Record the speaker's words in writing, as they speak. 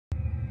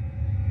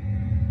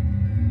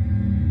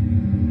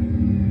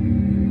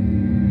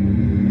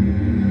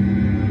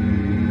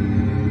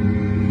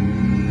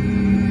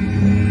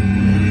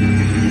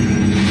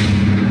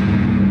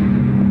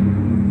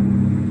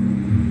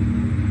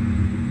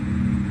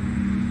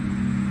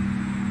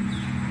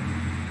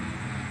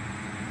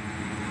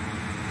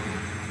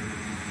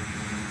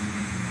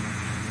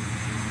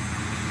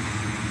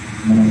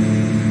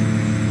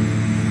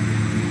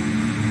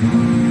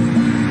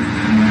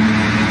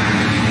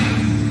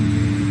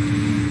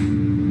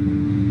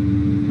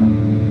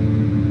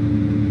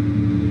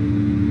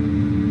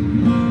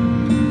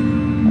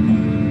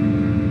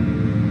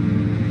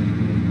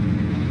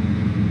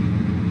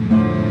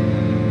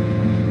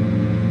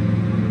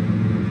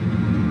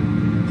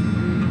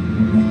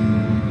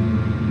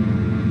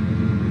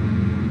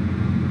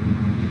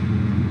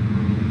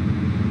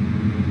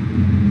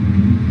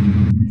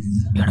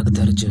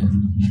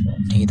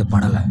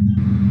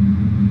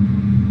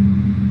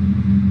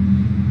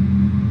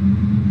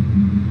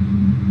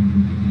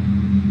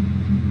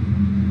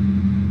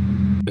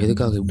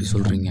எதுக்காக இப்படி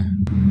சொல்கிறீங்க?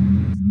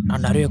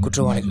 நான் நிறைய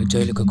குற்றவாளிகளை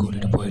ஜெயிலுக்கு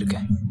கூட்டிகிட்டு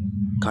போயிருக்கேன்.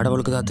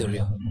 கடவுளுக்கு தான்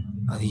தெரியும்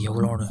அது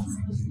எவ்வளோன்னு.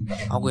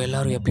 அவங்க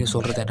எல்லோரும் எப்பயும்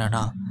சொல்கிறது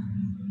என்னென்னா,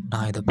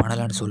 நான் இதை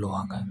பண்ணலைன்னு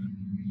சொல்லுவாங்க.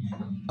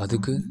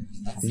 அதுக்கு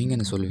நீங்கள்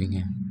என்ன சொல்லுவீங்க?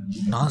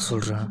 நான்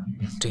சொல்கிறேன்,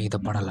 இதை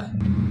பண்ணலை.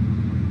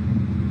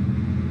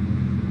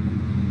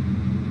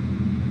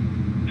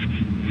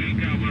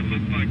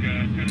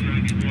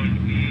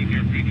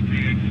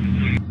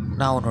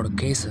 நான் உன்னோட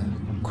கேஸை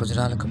கொஞ்ச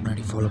நாளுக்கு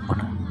முன்னாடி ஃபாலோ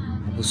பண்ணேன்.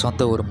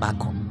 சொந்த ஒரு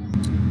மேக்கும்.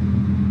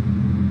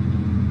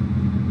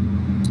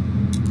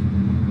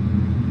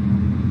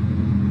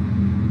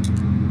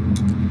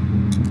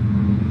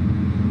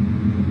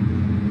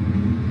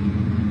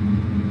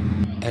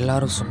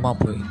 எல்லாரும் சும்மா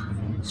போய்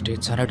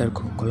ஸ்டேட்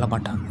செனட்டருக்கு கொல்ல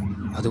மாட்டாங்க,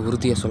 அது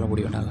உறுதியாக சொல்ல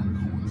முடியும் என்னால்.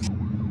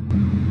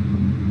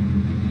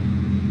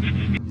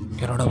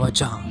 என்னோட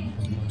மச்சான்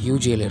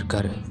யூஜியில்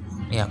இருக்கார்.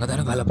 நீ அங்கே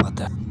தானே வேலை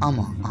பார்த்த?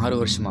 ஆமாம்,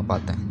 6 வருஷமாக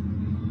பார்த்தேன்.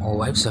 உன்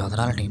ஒய்ஃப்ஸ்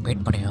அதனால் நீ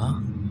மீட் பண்ணியா?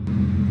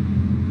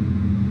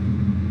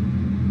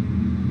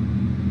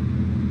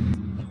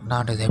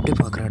 நான் இதை எப்படி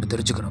பார்க்குறேன்னு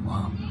தெரிஞ்சுக்கணுமா?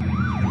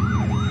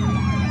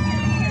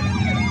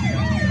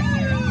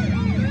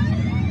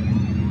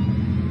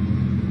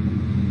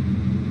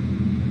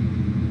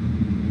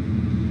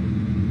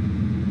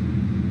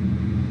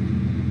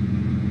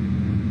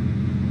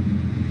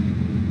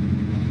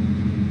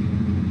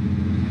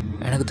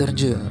 எனக்கு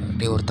தெரிஞ்சு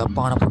நீ ஒரு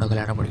தப்பான பொண்ணை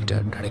கல்யாணம்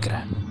பண்ணிக்கிட்டு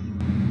நினைக்கிறேன்.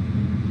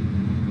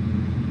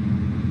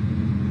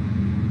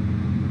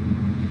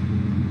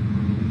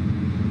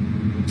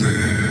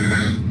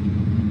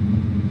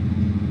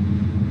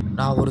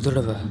 நான் ஒரு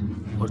தடவை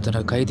ஒருத்தனை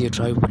கைதியை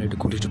ட்ரைவ் பண்ணிட்டு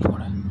கூட்டிகிட்டு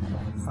போனேன்.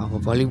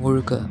 அவன் வழி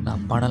முழுக்க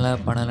நான்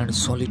பண்ணலைன்னு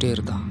சொல்லிகிட்டே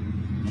இருந்தான்.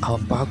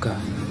 அவன் பார்க்க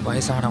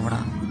வயசானவனா,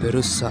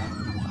 பெருசாக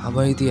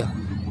அமைதியாக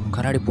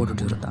கண்ணாடி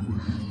போட்டுட்டு இருந்தான்.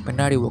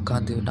 பின்னாடி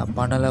உட்காந்து நான்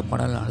பண்ணலை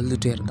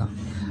அழுதுகிட்டே இருந்தான்.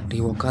 நீ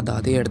உட்காந்து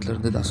அதே இடத்துல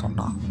இருந்து தான்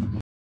சொன்னான்.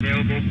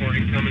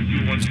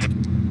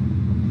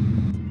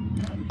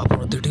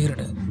 அப்புறம்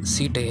திடீர்னு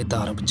சீட்டை ஏற்ற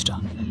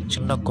ஆரம்பிச்சிட்டான்.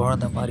 சின்ன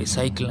குழந்தை மாதிரி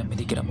சைக்கிளில்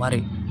மிதிக்கிற மாதிரி.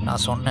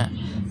 நான் சொன்னேன்,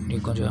 நீ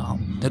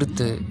கொஞ்சம்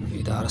நிறுத்து,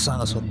 இது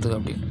அரசாங்க சொத்து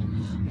அப்படின்னு.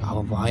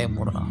 அவன் வாயை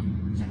மூடனான்.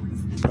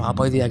 அப்புறம்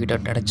அமைதியாகிட்ட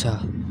நினச்சா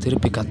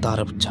திருப்பி கத்த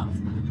ஆரம்பித்தான்.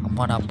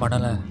 அம்மா நான்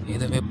பண்ணலை,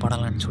 எதுவுமே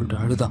பண்ணலைன்னு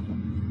சொல்லிட்டு அழுதான்.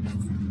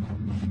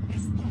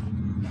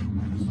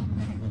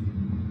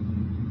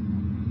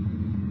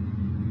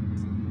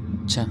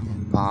 சே,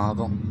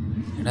 பாவம்.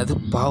 என்னது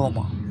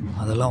பாவமா?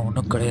 அதெல்லாம்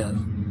ஒன்றும் கிடையாது.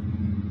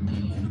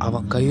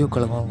 அவன் கையும்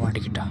குழம்பு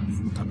மாட்டிக்கிட்டான்.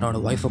 தன்னோட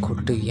ஒய்ஃபை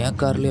கூப்பிட்டு என்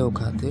கார்லேயே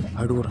உட்காந்து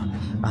அழுகுறான்.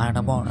 நான்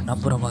என்னமோ அவனை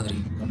நம்புகிற மாதிரி.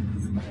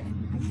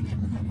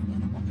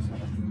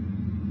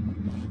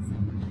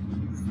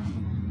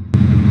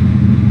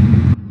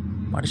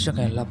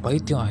 மனுஷங்க எல்லாம்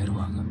பைத்தியம்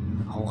ஆயிடுவாங்க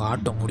அவங்க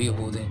ஆட்டம் முடிய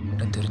போகுது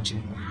என்ன தெரிஞ்சு.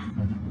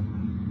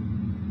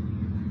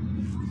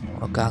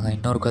 உனக்காக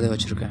இன்னொரு கதை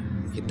வச்சுருக்கேன்.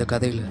 இந்த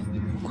கதையில்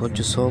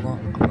கொஞ்சம்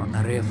சோகம், அப்புறம்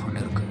நிறைய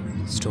ஃபன் இருக்குது.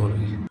 ஸ்டோரி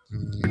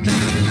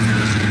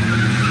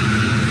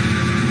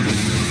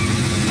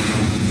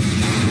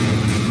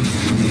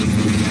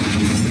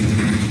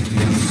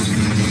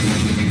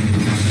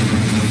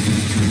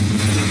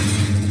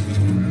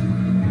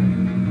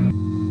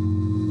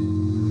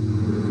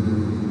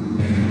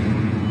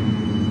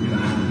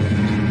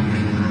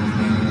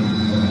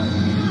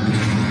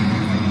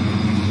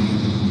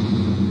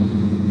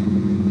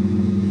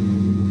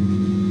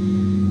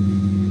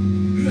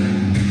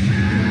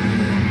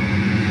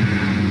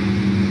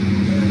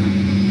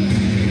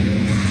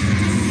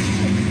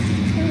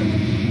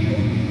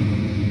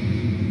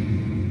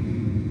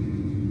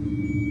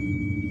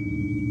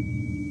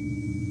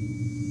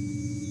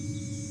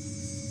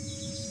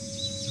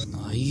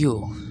ஐயோ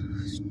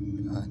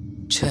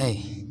சே,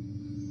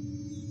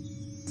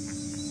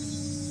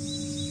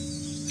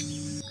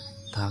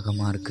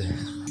 தாகமா இருக்கு.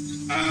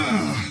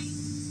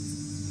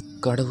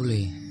 கடவுளே,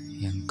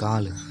 என்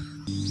காலு.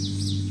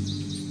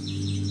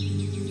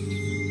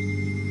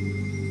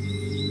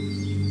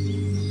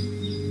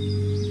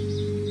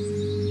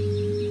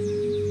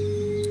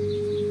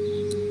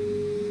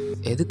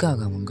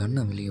 எதுக்காக அவன்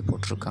கண்ணை வெளியே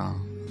போட்டிருக்கான்?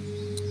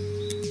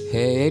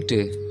 ஹே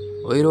ஏட்டு,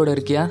 உயிரோடு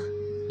இருக்கியா?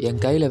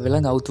 என் கையில்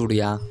விலங்கு அவுத்து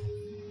விடியா?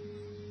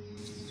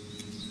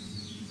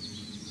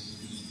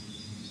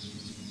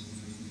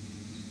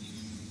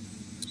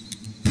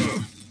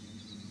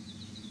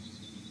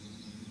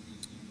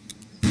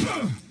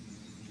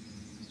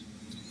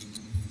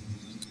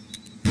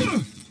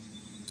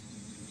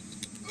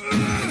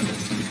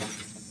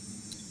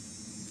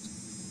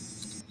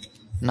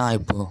 நான்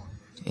இப்போ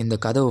இந்த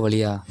கதவு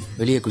வழியா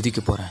வெளியே குதிக்க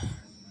போகிறேன்.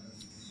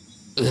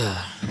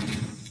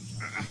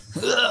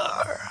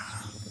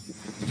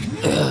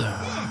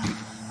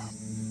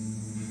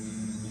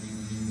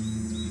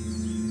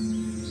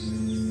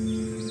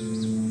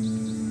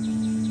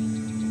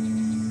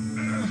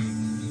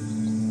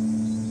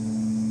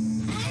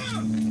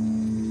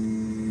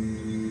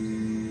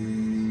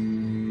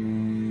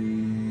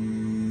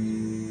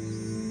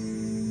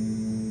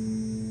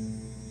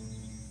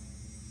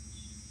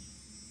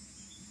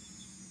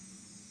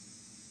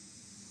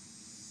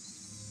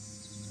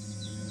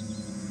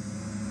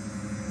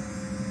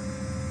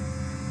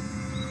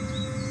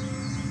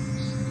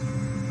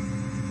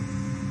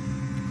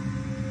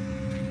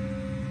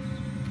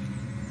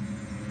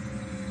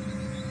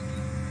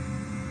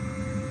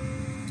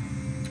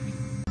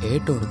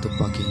 ஏட்டோட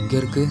துப்பாக்கி எங்கே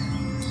இருக்கு?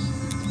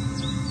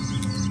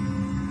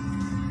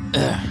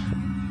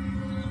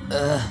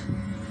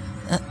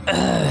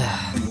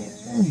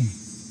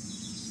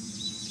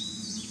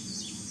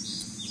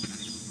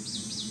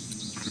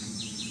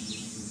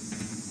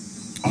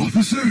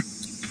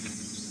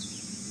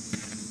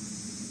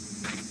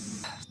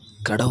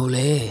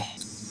 கடவுளே,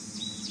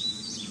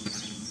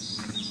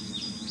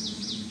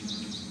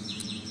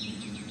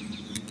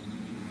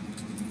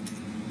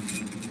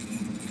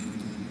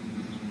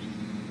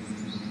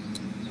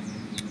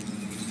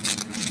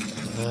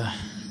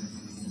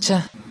 ச்சே.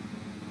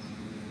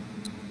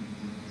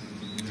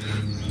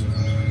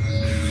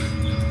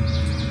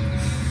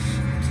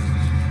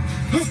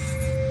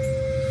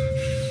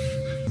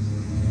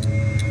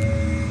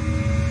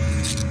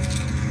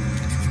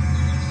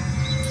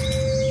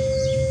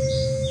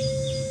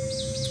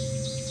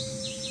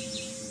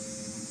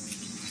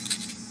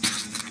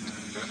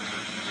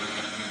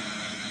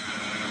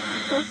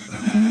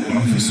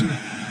 Officer?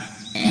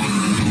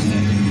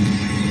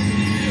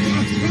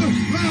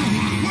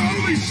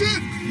 Holy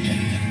shit!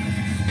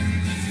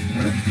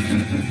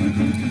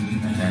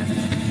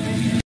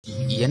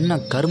 என்ன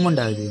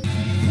கருமண்டா இது?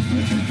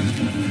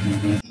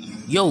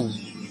 யோ,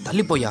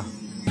 தள்ளி போயா.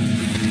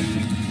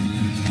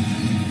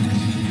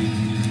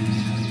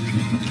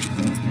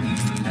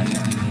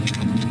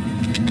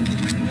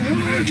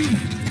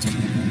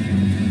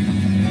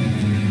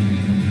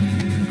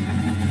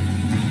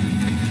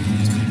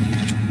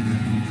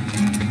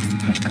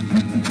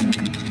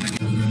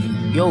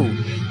 யோ,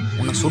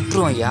 உன்னை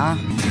சுற்றுவோம் ஐயா.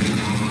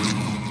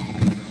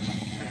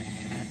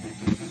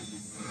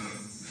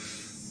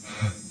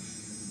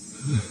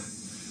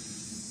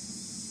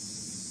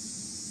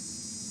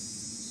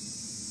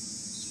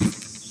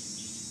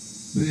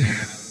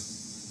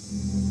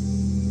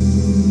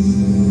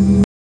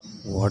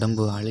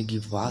 உடம்பு அழுகி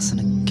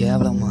வாசனை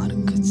கேவலமா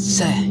இருக்கு.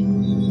 சே,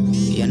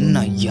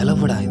 என்ன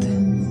இலவடா இது?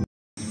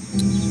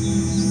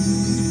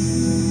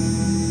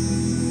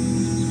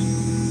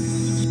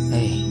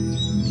 ஏய்,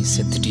 நீ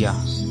செத்துட்டியா?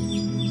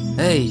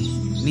 ஏய்,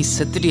 நீ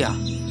செத்துட்டியா?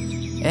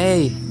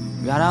 ஏய்,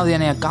 யாராவது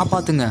என்னைய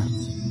காப்பாத்துங்க.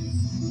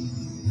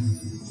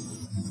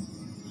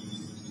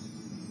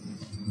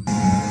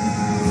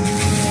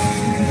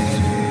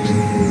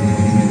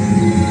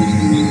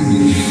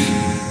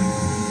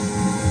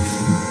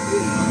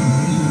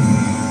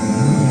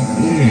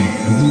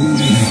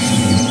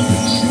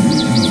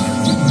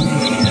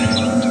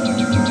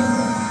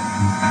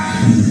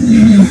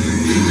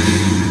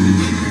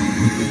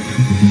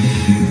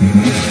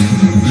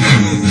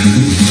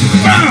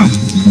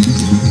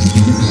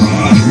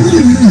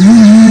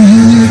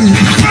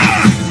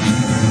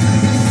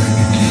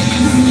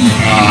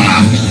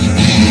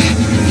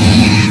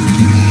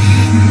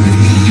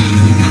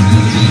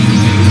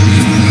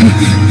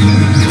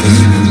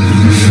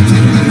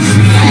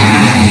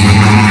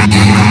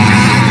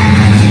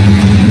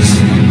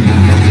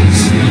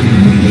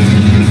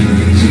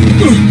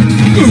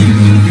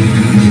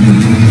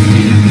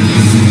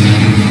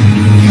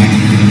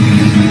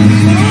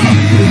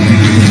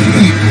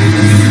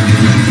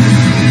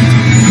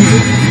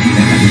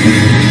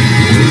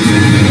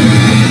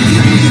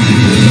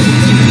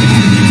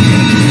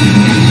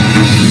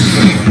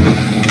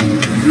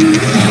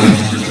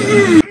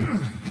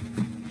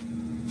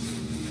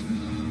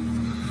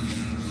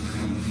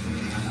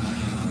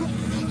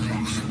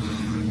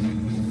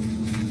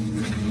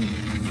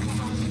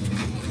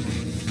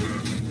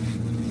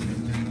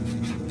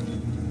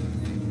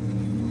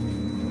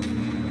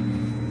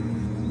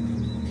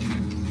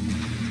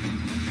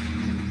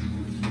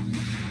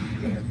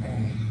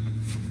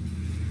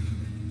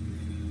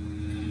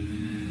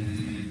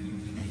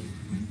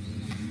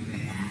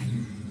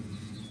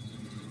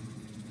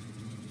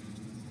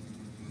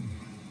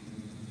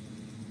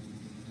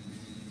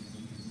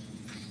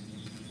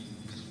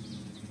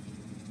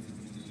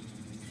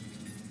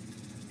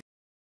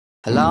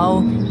 ஹலோ,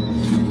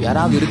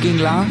 யாராவது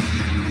இருக்கீங்களா?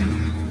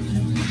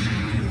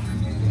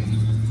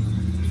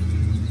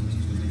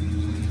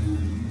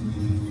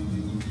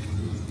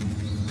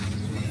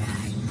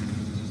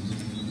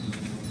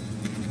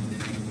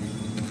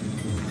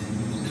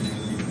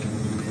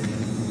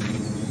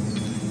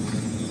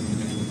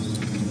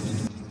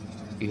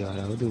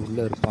 யாராவது உள்ள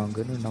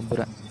இருப்பாங்கன்னு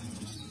நம்புறேன்.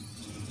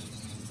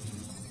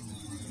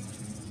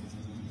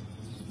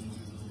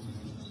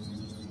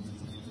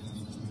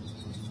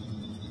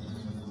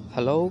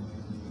 ஹலோ,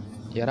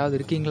 யாராவது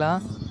இருக்கீங்களா?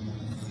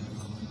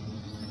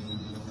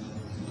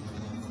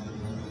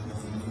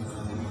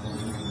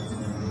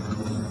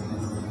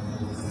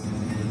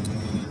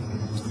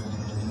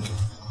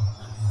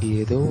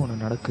 ஏதோ ஒன்று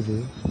நடக்குது,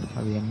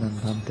 அது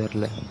என்னன்னு தான்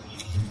தெரில.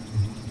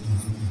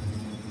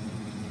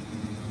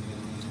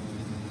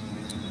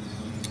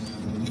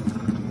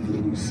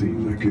 Seem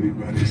like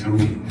anybody's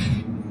home.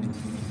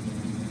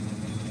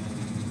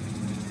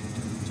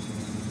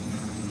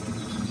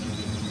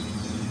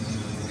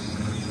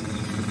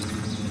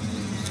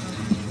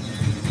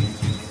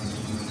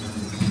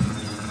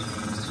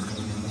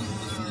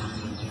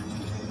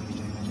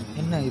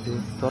 என்ன இது,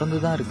 திறந்து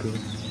தான் இருக்கு.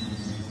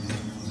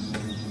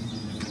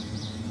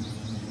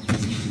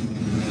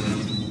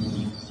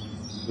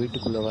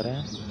 வீட்டுக்குள்ளே வர,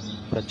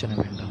 பிரச்சனை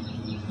வேண்டாம்.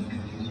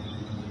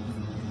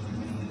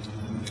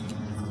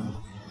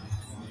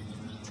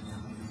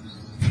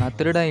 நான்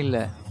திருடன்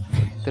இல்லை,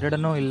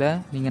 திருடனும் இல்லை,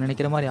 நீங்கள்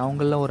நினைக்கிற மாதிரி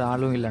அவங்கள ஒரு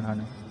ஆளும் இல்லை.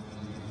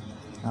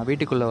 நான்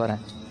வீட்டுக்குள்ளே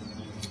வரேன்.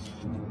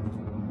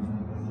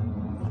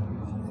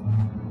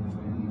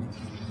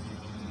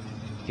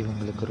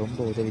 இவங்களுக்கு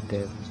ரொம்ப உதவி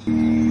தேவை.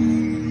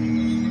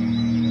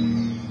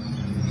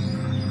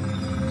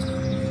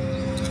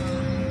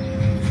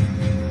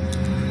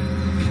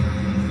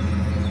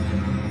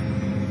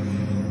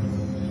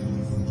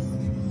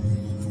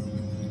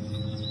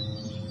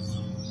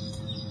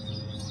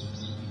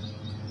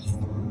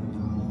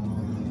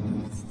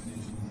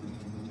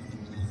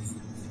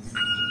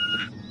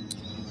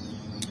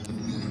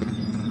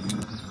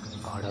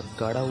 அட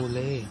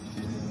கடவுளே,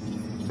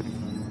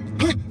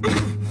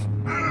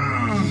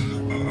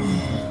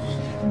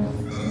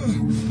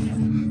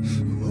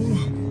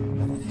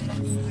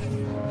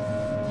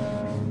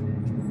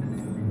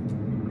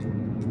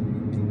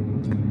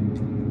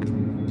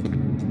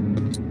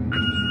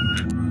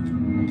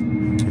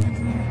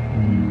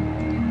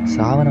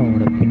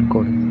 சாவனவோட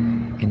பின்கோடு.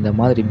 இந்த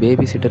மாதிரி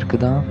பேபி சிட்டருக்கு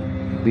தான்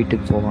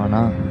வீட்டுக்கு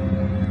போவானா?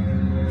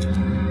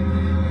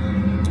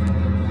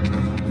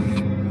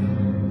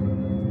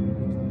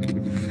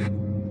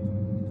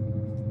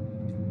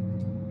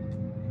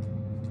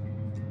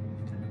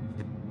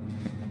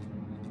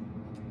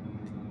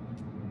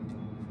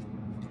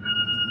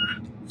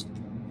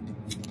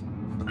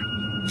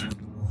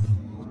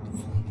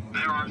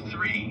 There are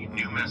 3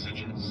 new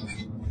messages.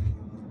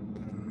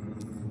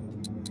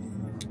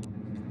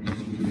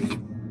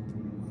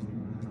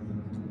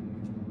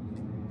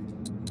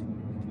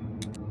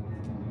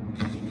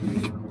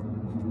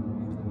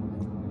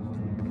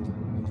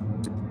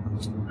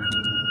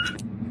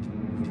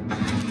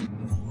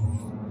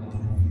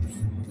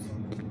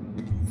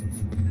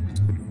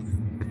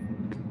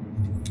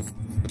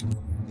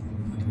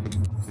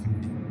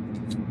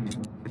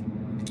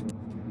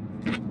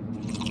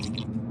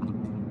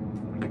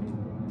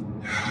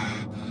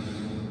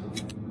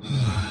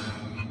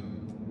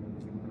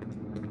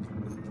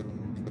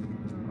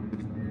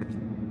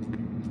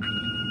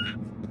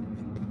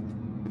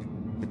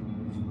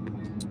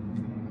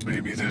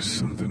 Maybe there's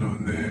something on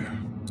there.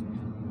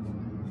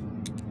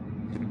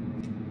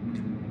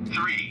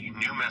 3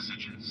 new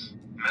messages.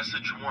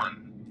 Message 1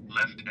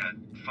 left at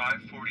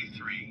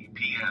 5:43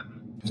 p.m.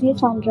 Hey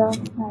Sandra,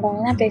 நான்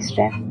டயனா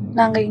பேசுகிறேன்.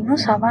 நாங்கள்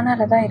இன்னும்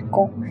சவானாவில் தான்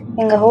இருக்கோம்.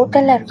 எங்கள்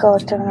ஹோட்டலில் இருக்க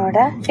ஒருத்தவனோட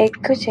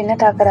எக்கு சின்ன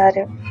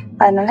தகராறு,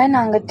 அதனால்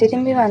நாங்கள்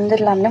திரும்பி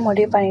வந்துடலாம்னு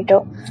முடிவு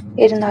பண்ணிட்டோம்.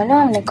 இருந்தாலும்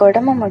அவனுக்கு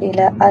உடம்பு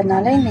முடியல,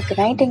 அதனால இன்னைக்கு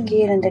நைட்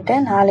இங்கேயே இருந்துட்டு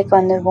நாளைக்கு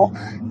வந்துடுவோம்.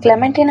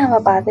 கிளெமெண்டினாவை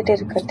பார்த்துட்டு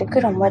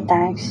இருக்கிறதுக்கு ரொம்ப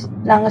தேங்க்ஸ்.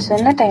 நாங்கள்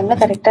சொன்ன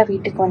டைமில் கரெக்டாக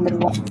வீட்டுக்கு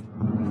வந்துடுவோம்.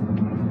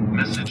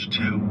 Message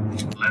 2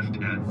 left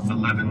at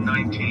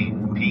 11:19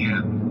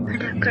 p.m.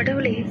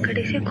 கடவுளே,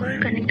 கடைசியாக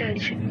கால் கனெக்ட்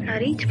ஆகிடுச்சு. நான்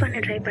ரீச் பண்ண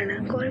ட்ரை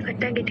பண்ணேன், கால்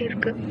கட் ஆகிட்டே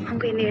இருக்குது.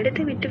 அவங்க என்னை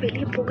இடத்த விட்டு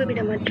வெளியே போக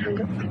விட மாட்டாங்க.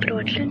 அப்புறம்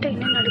அட்லாண்டா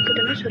என்ன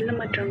நடக்குதுன்னு சொல்ல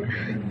மாட்டாங்க.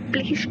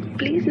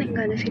 ப்ளீஸ்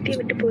நீங்கள் அந்த சிட்டியை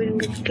விட்டு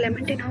போயிடுங்க.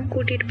 கிளெமெண்டினாவும்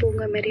கூட்டிகிட்டு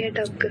போங்க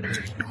மெரியாட்டாவுக்கு.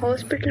 நான்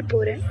ஹாஸ்பிட்டல்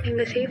போகிறேன்.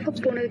 நீங்கள் சேஃபாக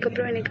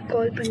போனதுக்கப்புறம் எனக்கு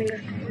கால்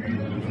பண்ணுங்கள்.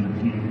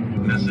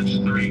 Message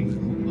 3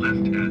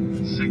 left at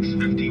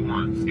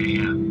 6:51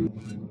 a.m.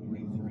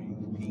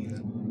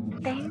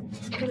 Time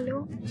cell.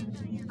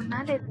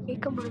 உன்னால் இதை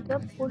கேட்க முடிஞ்சா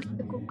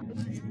போலீஸை கூப்பிடு.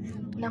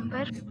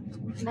 Number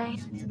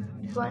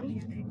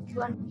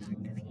 911.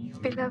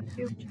 We love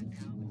you.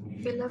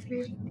 We love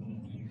you.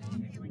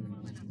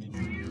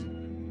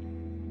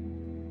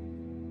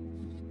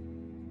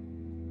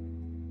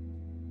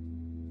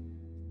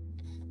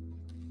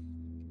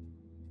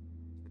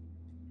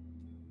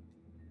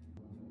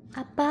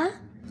 அப்பா,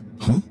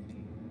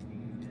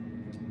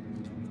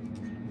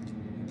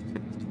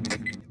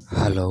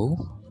 ஹலோ,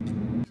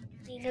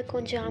 நீங்கள்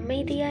கொஞ்சம்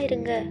அமைதியாக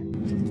இருங்க.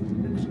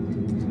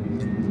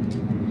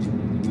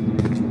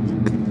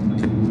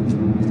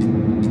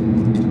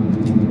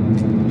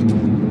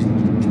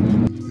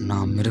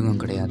 நான்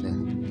மிருகம் கிடையாது.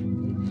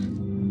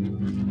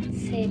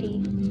 சரி,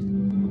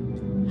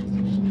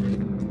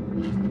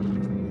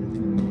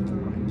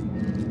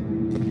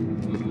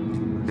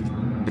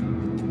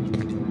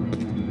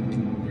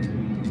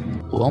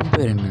 உன்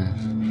பேர் என்ன?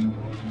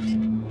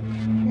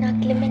 நான்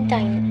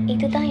கிளெமெண்டைன்.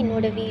 இதுதான்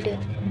என்னோட வீடு.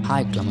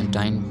 ஹாய்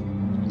கிளெமெண்டைன்,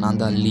 நான்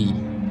தான் லீ.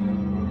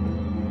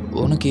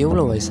 உனக்கு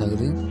எவ்வளோ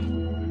வயசாகுது?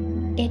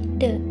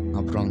 8.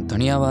 அப்புறம்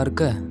தனியாவா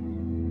இருக்க?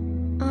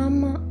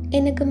 ஆமாம்,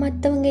 எனக்கு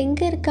மற்றவங்க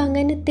எங்கே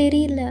இருக்காங்கன்னு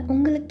தெரியல.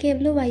 உங்களுக்கு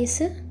எவ்வளோ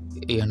வயசு?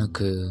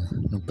 எனக்கு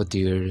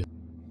 37.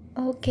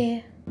 ஓகே.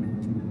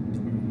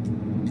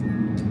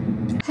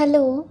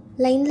 ஹலோ,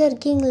 லைனில்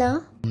இருக்கீங்களா?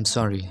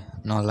 சாரி,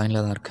 நான்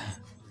லைனில் தான் இருக்கேன்.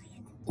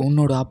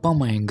 உன்னோட அப்பா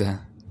அம்மா எங்கே?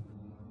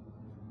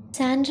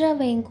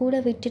 சாண்ட்ராவை என் கூட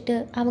விட்டுட்டு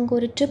அவங்க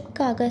ஒரு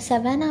ட்ரிப்காக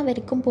சவானா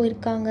வரைக்கும்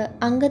போயிருக்காங்க.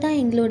 அங்கே தான்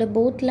எங்களோட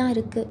போட்லாம்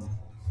இருக்குது.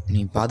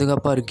 நீ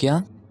பாதுகாப்பாக இருக்கியா?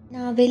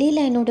 நான்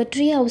வெளியில் என்னோட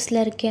ட்ரீ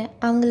ஹவுஸில் இருக்கேன்.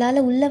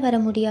 அவங்களால உள்ளே வர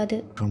முடியாது.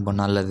 ரொம்ப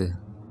நல்லது.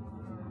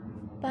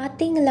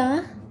 பார்த்தீங்களா,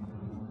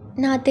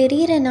 நான்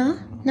தெரிகிறேன்னா?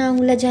 நான்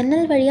உங்களை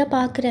ஜன்னல் வழியாக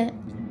பார்க்குறேன்.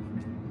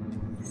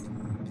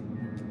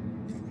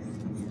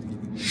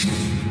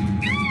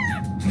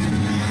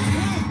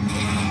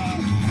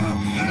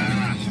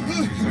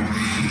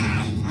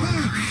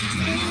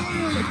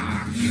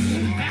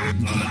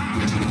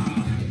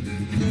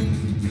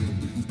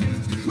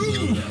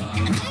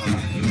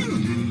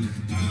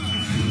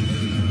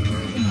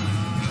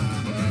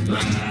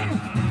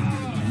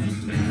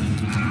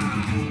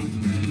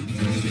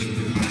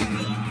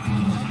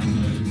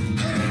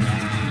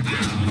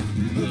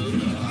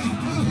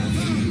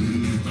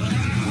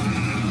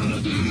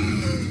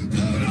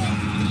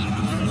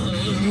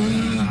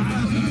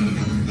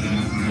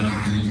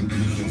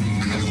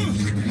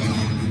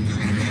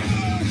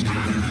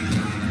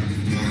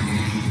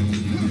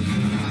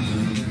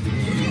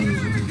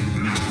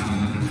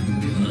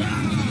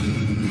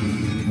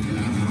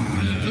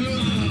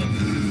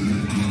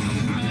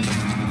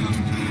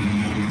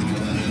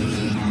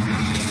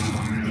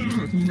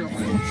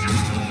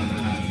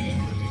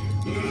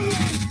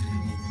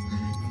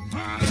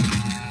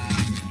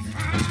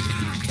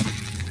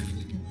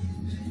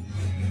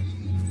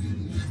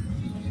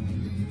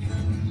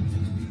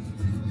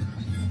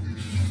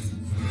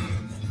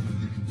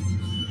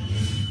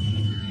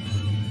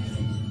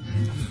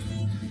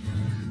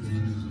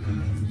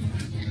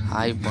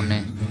 ஹாய் பொண்ணு.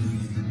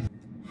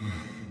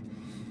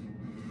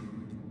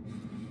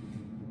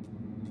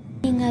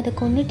 நீங்கள் அதை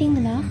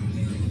கொண்டுட்டீங்களா?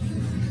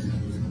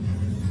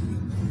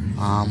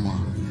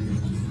 ஆமாம்.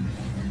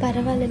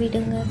 பரவாயில்ல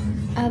விடுங்க,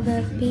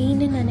 அவள்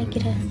பெயின்னு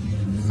நினைக்கிறேன்.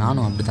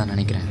 நானும் அப்படி தான்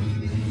நினைக்கிறேன்.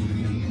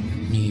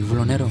 நீ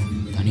இவ்வளோ நேரம்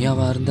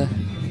தனியாவா இருந்த?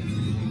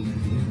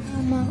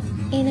 ஆமாம்,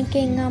 எனக்கு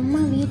எங்கள்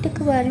அம்மா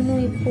வீட்டுக்கு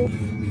வரணும்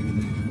இப்போது.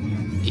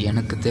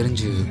 எனக்கு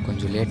தெரிஞ்சு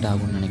கொஞ்சம் லேட்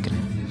ஆகும்னு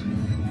நினைக்கிறேன்.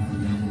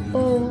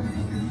 ஓ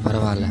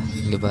பரவாயில்ல,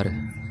 இங்கே பாரு,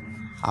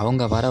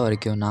 அவங்க வர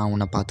வரைக்கும் நான்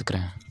உன்னை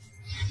பார்த்துக்கிறேன்.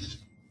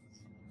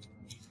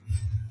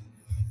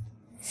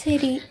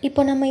 சரி,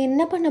 இப்போ நம்ம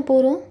என்ன பண்ண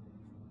போகிறோம்?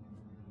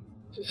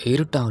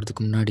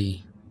 இருட்டாகிறதுக்கு முன்னாடி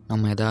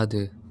நம்ம ஏதாவது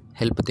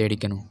ஹெல்ப்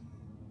தேடிக்கணும்.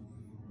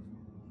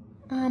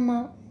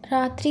 ஆமாம்,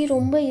 ராத்திரி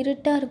ரொம்ப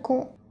இருட்டாக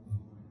இருக்கும்.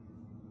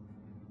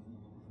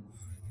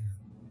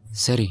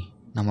 சரி,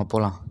 நம்ம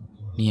போகலாம்.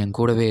 நீ என்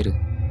கூடவே இரு.